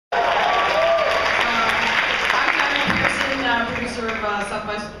sponsor of South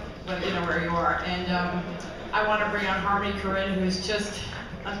by, but you know where you are. And I want to bring on Harmony Korine, who's just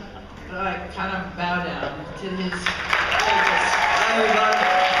kind of bow down to his favorites. Hi, everybody.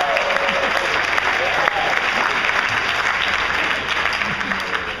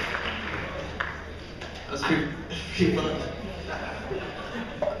 That was pretty fun.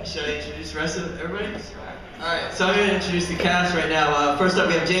 Should I introduce the rest of everybody? Alright, so I'm going to introduce the cast right now. First up,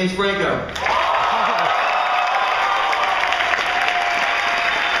 we have James Franco.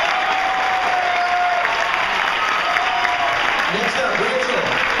 Next up,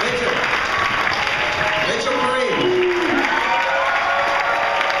 Rachel Marine.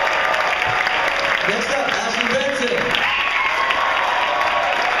 Next up, Benson.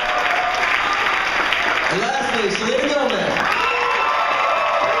 And lastly, Selena Gomez.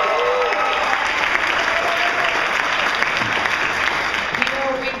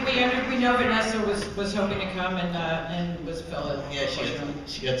 We know Vanessa was hoping to come and was felt. Yeah,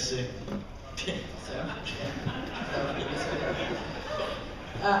 she got sick.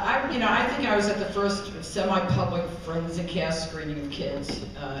 I think I was at the first semi-public forensic cast screening of Kids,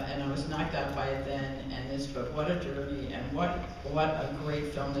 and I was knocked out by it then. But what a journey, and what a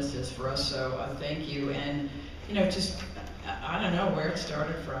great film this is for us. So thank you, and just I don't know where it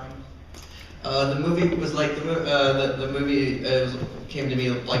started from. The movie was like the movie came to me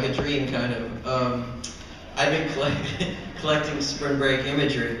like a dream, kind of. I've been collecting spring break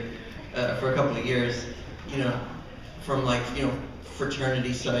imagery for a couple of years, from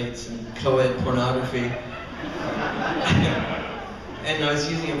fraternity sites and co-ed pornography. And I was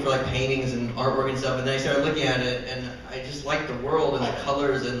using them for like paintings and artwork and stuff, and then I started looking at it, and I just liked the world and the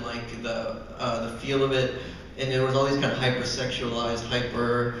colors and like the feel of it. And there was all these kind of hyper-sexualized,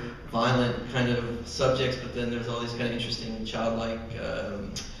 hyper-violent kind of subjects, but then there's all these kind of interesting childlike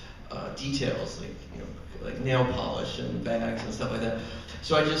details, like nail polish and bags and stuff like that.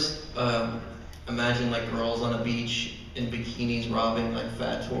 So I just imagined like girls on a beach in bikinis robbing like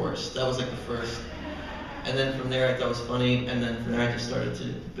fat tourists. That was like the first. And then from there I thought it was funny, and then from there I just started to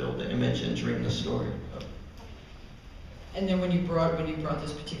build the image and dream the story. And then when you brought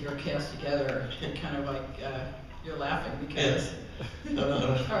this particular cast together, it kind of like you're laughing because.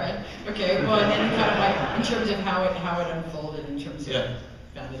 No. All right. Okay. Well, and then kind of like in terms of how it unfolded in terms of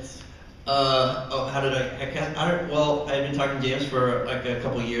it's. How did well, I had been talking to James for like a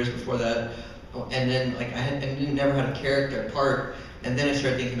couple of years before that, and then like I never had a character part, and then I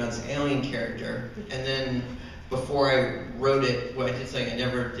started thinking about this alien character, and then before I wrote it, what I did something I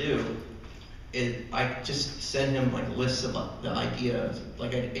never do. I just send him like lists of the ideas.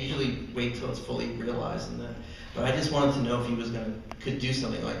 Like I usually wait till it's fully realized, but I just wanted to know if he could do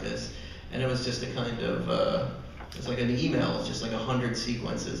something like this, and it was just a kind of it's like an email. It's just like 100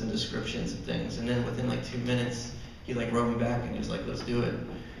 sequences and descriptions and things, and then within like 2 minutes he like wrote me back and he was like, let's do it,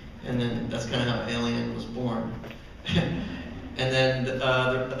 and then that's kind of how Alien was born. And then the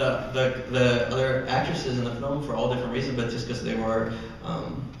other actresses in the film, for all different reasons, but just because they were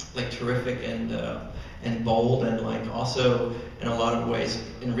like terrific and bold, and like also in a lot of ways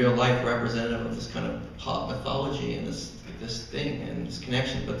in real life representative of this kind of pop mythology and this thing and this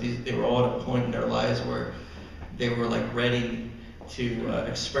connection. But they were all at a point in their lives where they were like ready to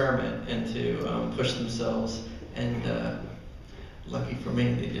experiment and to push themselves, and lucky for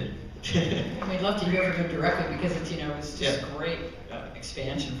me, they did. We'd love to hear from you directly, because it's just great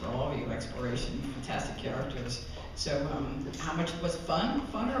expansion for all of you, exploration, fantastic characters. So how much was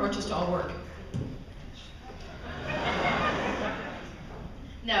funner, or just all work?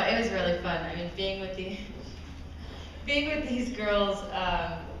 No, it was really fun. I mean, being with these girls,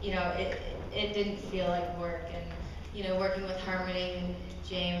 it didn't feel like work, and working with Harmony and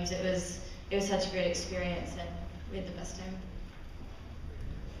James, it was such a great experience, and we had the best time.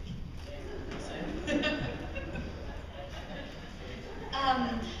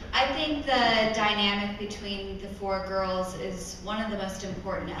 I think the dynamic between the four girls is one of the most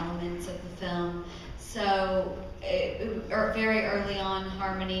important elements of the film. So very early on,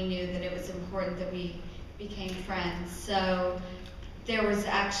 Harmony knew that it was important that we became friends. So there was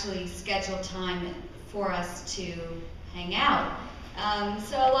actually scheduled time for us to hang out.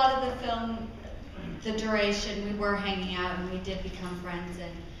 So a lot of the film, the duration, we were hanging out and we did become friends,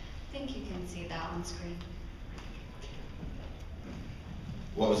 and I think you can see that on screen.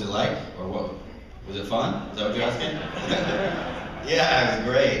 What was it like? Or what was it fun? Is that what you're asking? Yeah, it was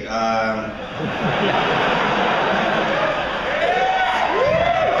great.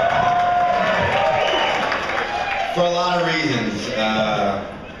 For a lot of reasons.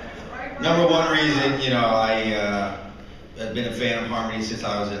 Number one reason, I I've been a fan of Harmony since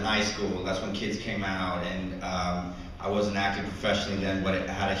I was in high school. That's when Kids came out, and I wasn't acting professionally then, but it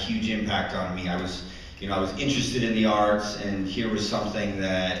had a huge impact on me. I was interested in the arts, and here was something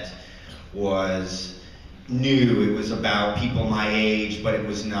that was new. It was about people my age, but it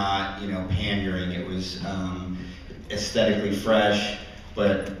was not, pandering. It was aesthetically fresh,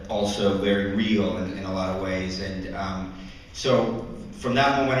 but also very real in a lot of ways. And so from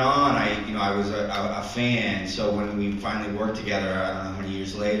that moment on, I was a fan. So when we finally worked together, I don't know how many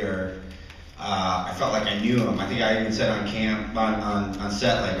years later, I felt like I knew him. I think I even said on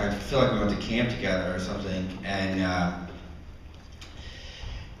set, like, I feel like we went to camp together or something. And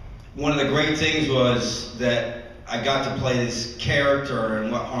one of the great things was that I got to play this character,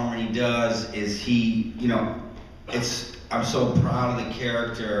 and what Harmony does is I'm so proud of the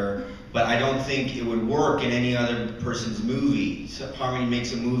character, but I don't think it would work in any other person's movie. So Harmony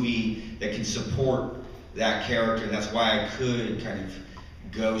makes a movie that can support that character, and that's why I could kind of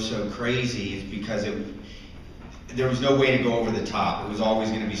go so crazy, is because there was no way to go over the top. It was always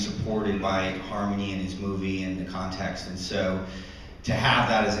going to be supported by Harmony and his movie and the context, and so to have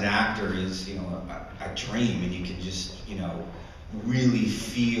that as an actor is, a dream, and you can just, really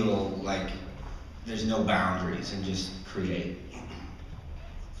feel like there's no boundaries and just create.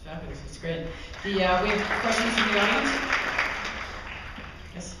 It's fabulous. It's great. We have questions from the audience?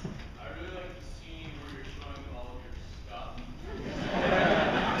 Yes? I really like the scene where you're showing all of your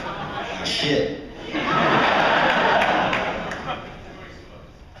stuff. Shit.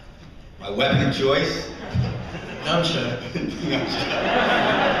 My weapon of choice? Nunchuck. I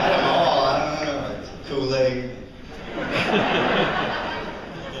don't know. Kool-Aid.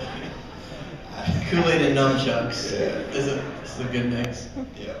 Kool-Aid and nunchucks. Yeah. It's a good mix.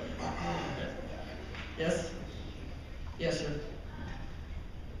 Yeah. Yes? Yes, sir.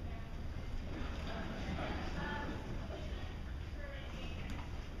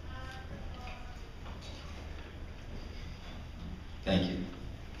 Thank you.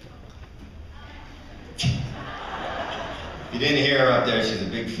 You didn't hear her up there, she's a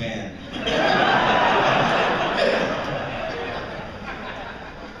big fan.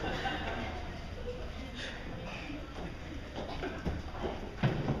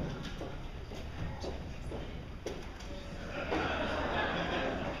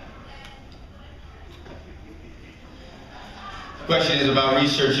 The question is about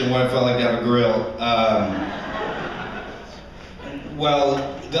research and what it felt like to have a grill.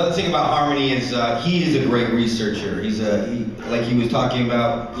 Well, the other thing about Harmony is he is a great researcher. Like he was talking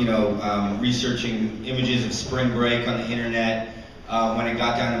about, researching images of spring break on the internet. When it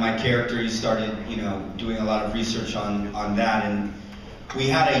got down to my character, he started, doing a lot of research on that. And we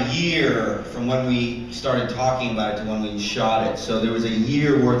had a year from when we started talking about it to when we shot it. So there was a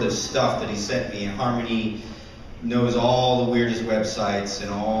year worth of stuff that he sent me, and Harmony knows all the weirdest websites and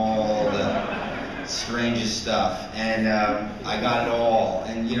all the strangest stuff, and I got it all.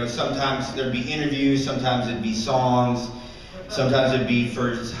 And sometimes there'd be interviews, sometimes it'd be songs, sometimes it'd be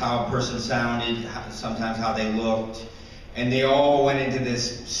for how a person sounded, sometimes how they looked, and they all went into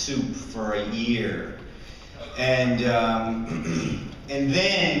this soup for a year. And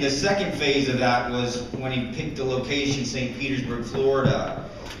then the second phase of that was when he picked the location, St. Petersburg, Florida.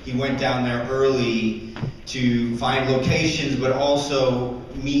 He went down there early to find locations, but also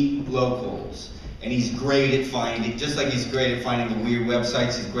meet locals. And he's great at finding, just like he's great at finding the weird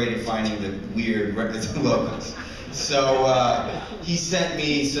websites, he's great at finding the weird locals. So he sent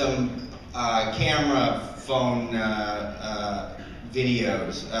me some camera phone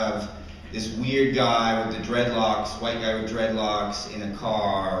videos of this weird guy with the dreadlocks, white guy with dreadlocks in a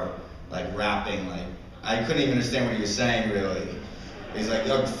car, like rapping, like, I couldn't even understand what he was saying really. He's like,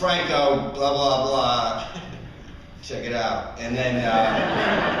 "Yo, Franco, blah, blah, blah, check it out." And then,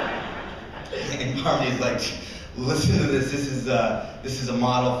 and Harmony's like, "Listen to this, this is a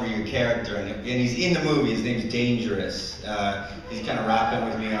model for your character." And he's in the movie, his name's Dangerous. He's kind of rapping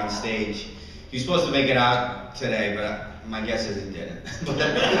with me on stage. He was supposed to make it out today, but my guess is he didn't.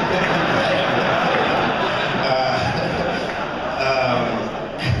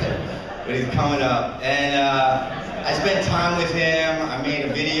 But he's coming up. And I spent time with him, I made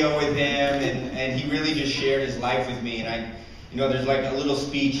a video with him, and he really just shared his life with me. And there's like a little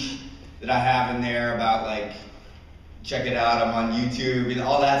speech that I have in there about, like, check it out, I'm on YouTube, and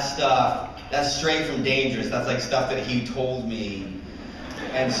all that stuff. That's straight from Dangerous. That's like stuff that he told me.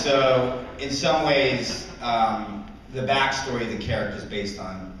 And so, in some ways, the backstory of the character is based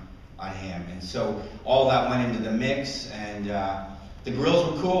on him. And so, all that went into the mix, and the grills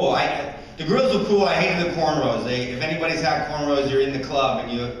were cool. The grills were cool. I hated the cornrows. If anybody's had cornrows, you're in the club,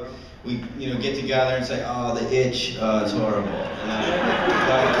 and we get together and say, oh, the itch, it's horrible.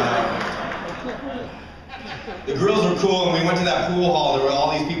 The grills were cool, and we went to that pool hall. There were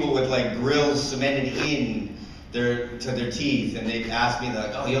all these people with like grills cemented in to their teeth, and they asked me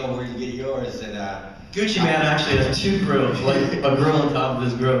like, oh, yo, where'd you get yours? And Gucci Man actually has 2 grills, like a grill on top of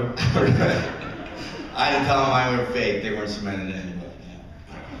his grill. I didn't tell them mine were fake. They weren't cemented in anyway.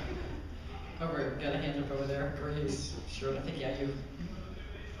 Yeah. Over, got a hand up over there. Grace, sure. I think you.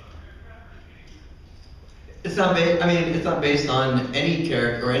 It's not it's not based on any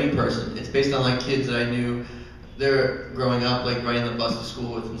character or any person. It's based on like kids that I knew. They're growing up, like riding the bus to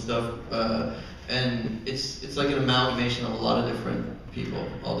school with and stuff. And it's like an amalgamation of a lot of different people,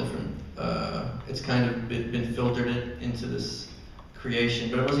 all different. It's kind of been filtered into this creation,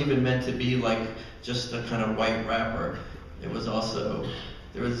 but it wasn't even meant to be like just a kind of white rapper. It was also,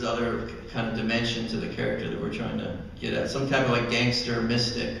 there was this other kind of dimension to the character that we're trying to get at, some kind of like gangster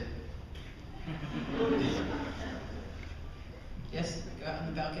mystic. Yes, go out on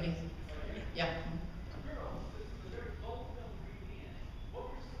the balcony. Yeah.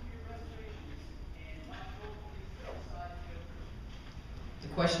 The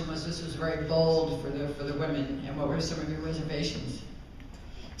question was, this was very bold for the women, and what were some of your reservations?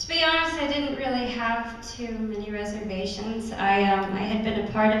 To be honest, I didn't really have too many reservations. I had been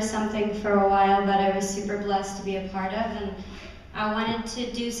a part of something for a while that I was super blessed to be a part of, and I wanted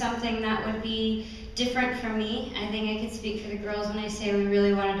to do something that would be different for me. I think I could speak for the girls when I say we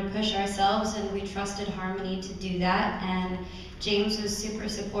really wanted to push ourselves, and we trusted Harmony to do that, and James was super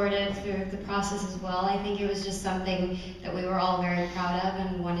supportive through the process as well. I think it was just something that we were all very proud of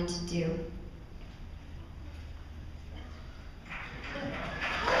and wanted to do.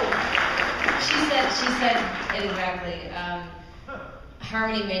 She said it exactly.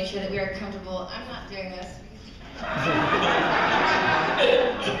 Harmony made sure that we were comfortable. I'm not doing this.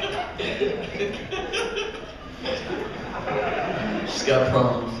 She's got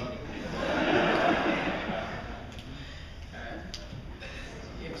problems.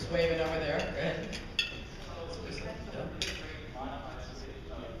 He was waving over there. Go ahead.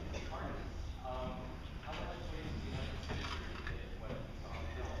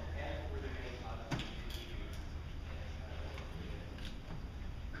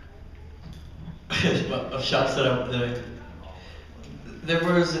 A shot set up. There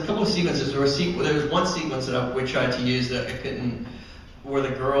was a couple of sequences. There was one sequence that we tried to use that I couldn't, where the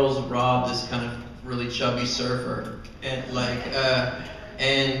girls rob this kind of really chubby surfer, and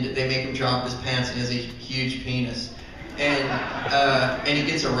and they make him drop his pants, and he has a huge penis, and he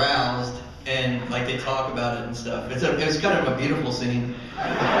gets aroused, and like they talk about it and stuff. It was kind of a beautiful scene,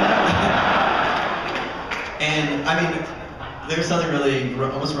 and I mean, there's something really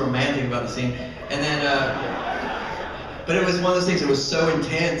almost romantic about the scene. And then, but it was one of those things that was so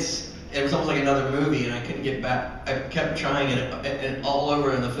intense, it was almost like another movie, and I couldn't get back. I kept trying it, and all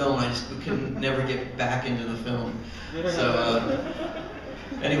over in the film, and we couldn't never get back into the film. So,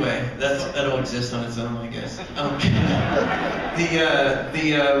 anyway, that'll exist on its own, I guess.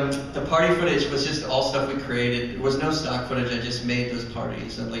 The party footage was just all stuff we created. There was no stock footage. I just made those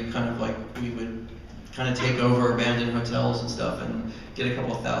parties, and we would kind of take over abandoned hotels and stuff and get a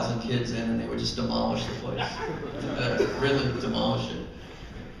couple of thousand kids in, and they would just demolish the place. Really demolish it.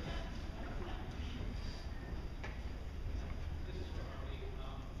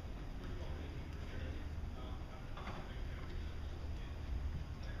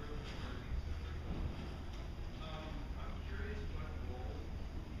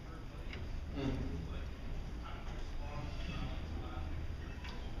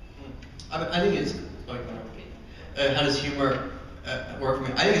 I think it's like, how does humor work for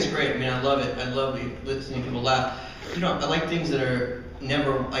me? I think it's great. I mean, I love it. I love listening to people laugh. I like things that are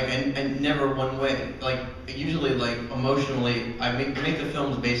never like and never one way. Like usually, like emotionally, I make the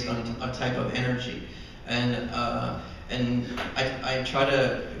films based on a type of energy, and I try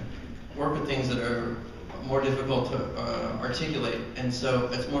to work with things that are more difficult to articulate, and so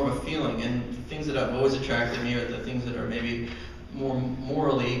it's more of a feeling. And the things that have always attracted me are the things that are maybe more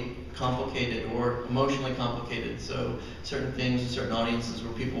morally complicated or emotionally complicated. So certain things, certain audiences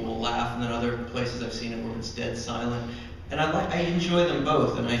where people will laugh, and then other places I've seen it where it's dead silent. And I enjoy them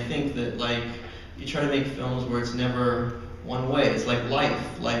both, and I think that like you try to make films where it's never one way. It's like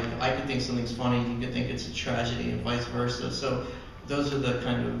life. Like I could think something's funny, you could think it's a tragedy, and vice versa. So those are the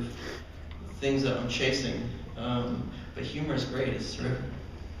kind of things that I'm chasing. But humor is great. It's terrific.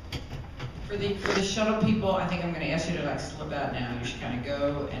 For the shuttle people, I think I'm going to ask you to like slip out now. You should kind of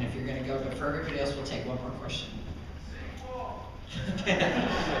go, and if you're going to go, but for everybody else, we'll take one more question.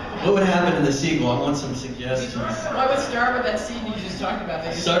 What would happen in the sequel? I want some suggestions. Well, I would start with that scene you just talked about.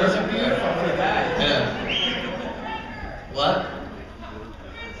 That Start- was a beautiful for the guy. Yeah. What?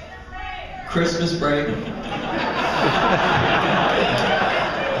 Christmas break.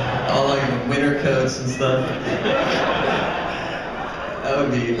 All like winter coats and stuff. That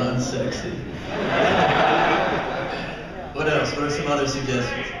would be unsexy. What else? What are some other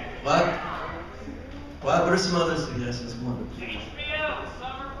suggestions? What? What are some other suggestions? Come on. HBO,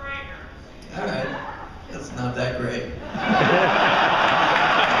 Summer Breaker. All right. That's not that great. I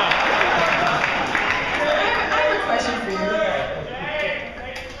have a question for you. Hey,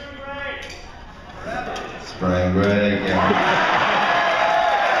 spring break. Spring break, yeah.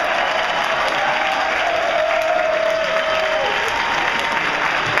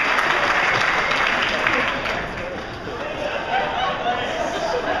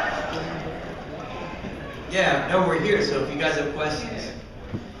 Yeah, no, we're here, so if you guys have questions.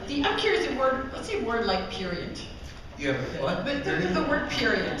 I'm curious, the word, let's say a word like period. You have what? But the word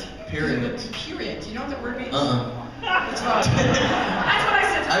period. Period. Period. Do you know what that word means? Uh-uh. It's wrong. That's what I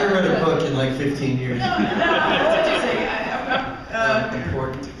said. I haven't read a book in like 15 years. No, that's interesting.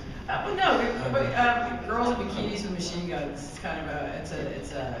 Important. Well, no, but girls in bikinis with machine guns. It's kind of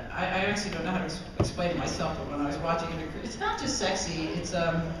I actually don't know how to explain it myself, but when I was watching it, it's not just sexy. It's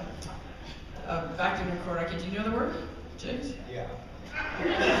vacuum recorder. Do you know the word, James? Yeah.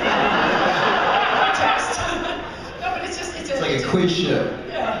 Text. No, but it's like a quiz show.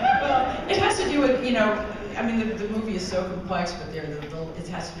 Yeah. Well, it has to do with I mean, the movie is so complex, but it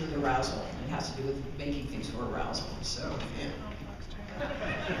has to do with arousal. It has to do with making things for arousal. So, yeah.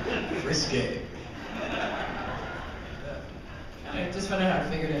 Risque. I just found out how to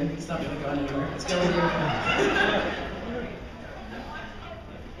figure it in. It's not going to go anywhere. Let's go with you.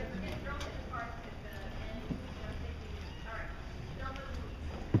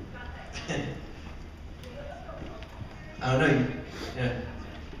 I don't know. Yeah.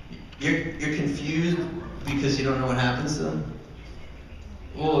 You're confused because you don't know what happens to them?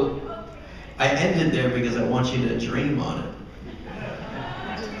 Well, I ended there because I want you to dream on it.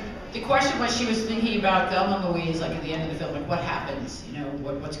 The question was, she was thinking about Thelma and Louise, like at the end of the film, like what happens,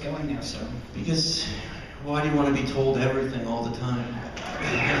 what's going there, so. Because why do you want to be told everything all the time?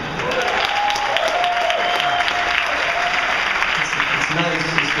 It's nice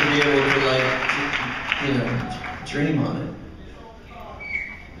just to be able to dream on it.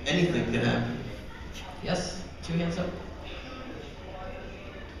 Anything can happen. Yes, 2 hands up.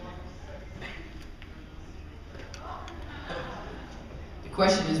 The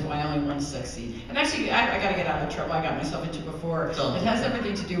question is why only one sex scene? And actually, I got to get out of trouble I got myself into before. It has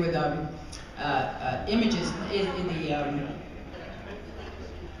everything to do with images in the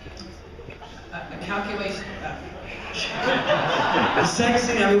a calculation. A sex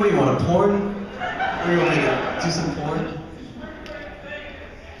scene? I mean, what do you want, a porn? Or you want me to do some porn?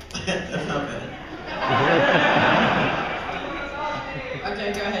 That's not bad. Okay,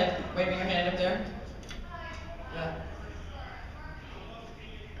 go ahead. Waving your hand up there. Yeah.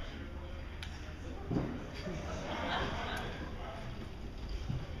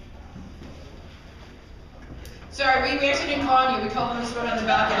 Sorry, we actually didn't call on you. We called on this one on the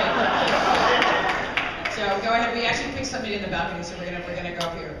balcony. So go ahead. We actually picked somebody in the balcony, so we're gonna go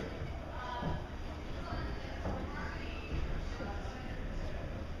up here.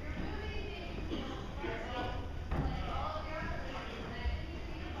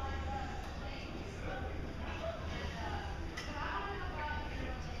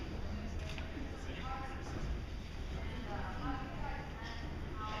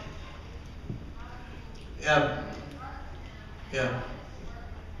 Yeah. Yeah.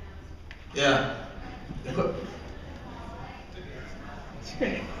 Yeah.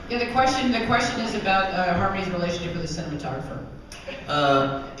 Yeah, the question is about Harmony's relationship with the cinematographer.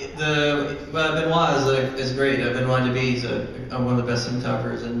 Benoit is great. Benoit Debie is one of the best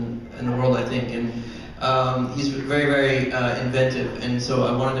cinematographers in the world, I think, and he's very, very inventive. And so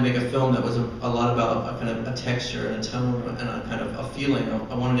I wanted to make a film that was a lot about a kind of a texture and a tone and a kind of a feeling.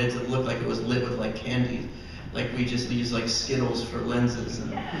 I wanted it to look like it was lit with like candy, like we just use like Skittles for lenses,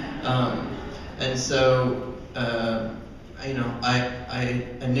 and so.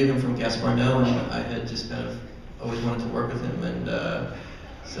 I knew him from Gaspar Noé, and I had just kind of always wanted to work with him, and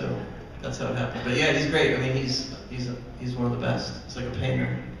so that's how it happened. But yeah, he's great. I mean, he's one of the best. He's like a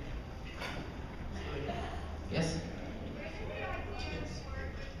painter. Yes.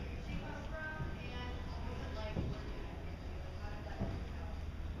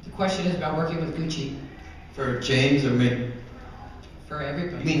 The question is about working with Gucci. For James or me? For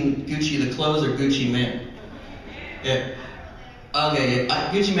everybody. You mean Gucci the clothes or Gucci man? Yeah. Okay,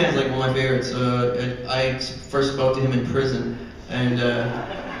 yeah. Gucci Mane's like one of my favorites. I first spoke to him in prison, and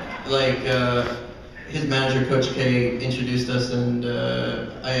his manager, Coach K, introduced us, and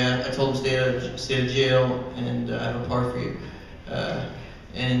I told him stay out of jail, and I have a part for you. I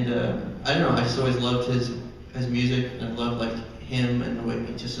don't know. I just always loved his music, and I loved like him and the way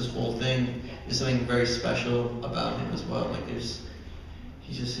just his whole thing. There's something very special about him as well. Like he's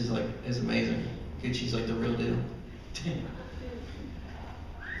amazing. Gucci's like the real deal.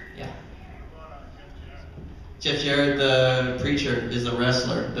 Yeah. Jeff Jarrett, the preacher, is the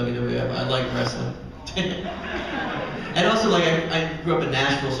wrestler. WWF. I like wrestling. And also, like I grew up in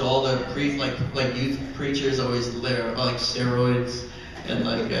Nashville, so all the youth preachers always like steroids and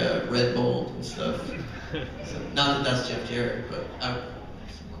like Red Bull and stuff. So, not that that's Jeff Jarrett, but I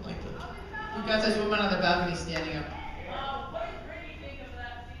someone like that. You got this woman on the balcony standing up. What does Brittany think of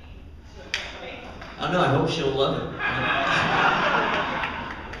that scene? I don't know. I hope she'll love it.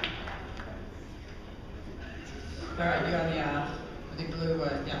 All right, you're on the blue,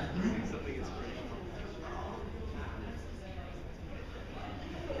 yeah.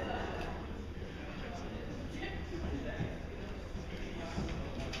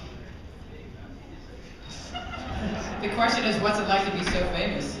 The question is, what's it like to be so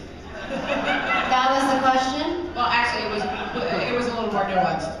famous? That was the question? Well, actually, it was a little more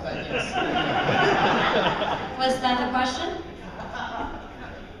nuanced, but yes. Was that the question?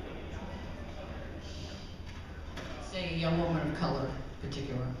 Say a young woman of color, in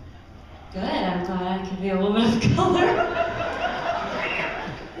particular. Good, I'm glad I could be a woman of color.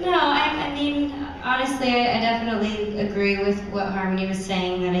 No, I mean, honestly, I definitely agree with what Harmony was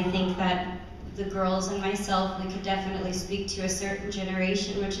saying, that I think that the girls and myself, we could definitely speak to a certain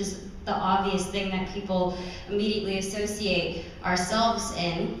generation, which is the obvious thing that people immediately associate ourselves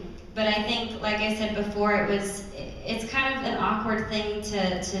in. But I think, like I said before, it's kind of an awkward thing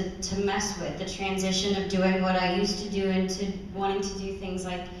to mess with, the transition of doing what I used to do into wanting to do things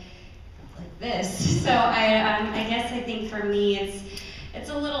like this. So I guess I think for me it's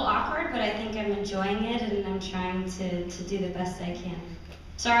a little awkward, but I think I'm enjoying it and I'm trying to do the best I can.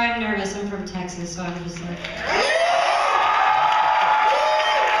 Sorry, I'm nervous. I'm from Texas, so I'm just like.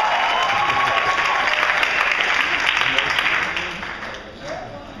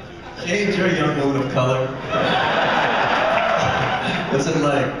 James, you're a young woman of color. What's it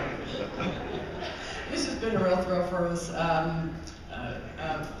like? This has been a real thrill for us.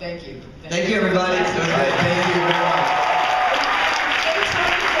 Thank you. Thank you, everybody. All right, thank you very much.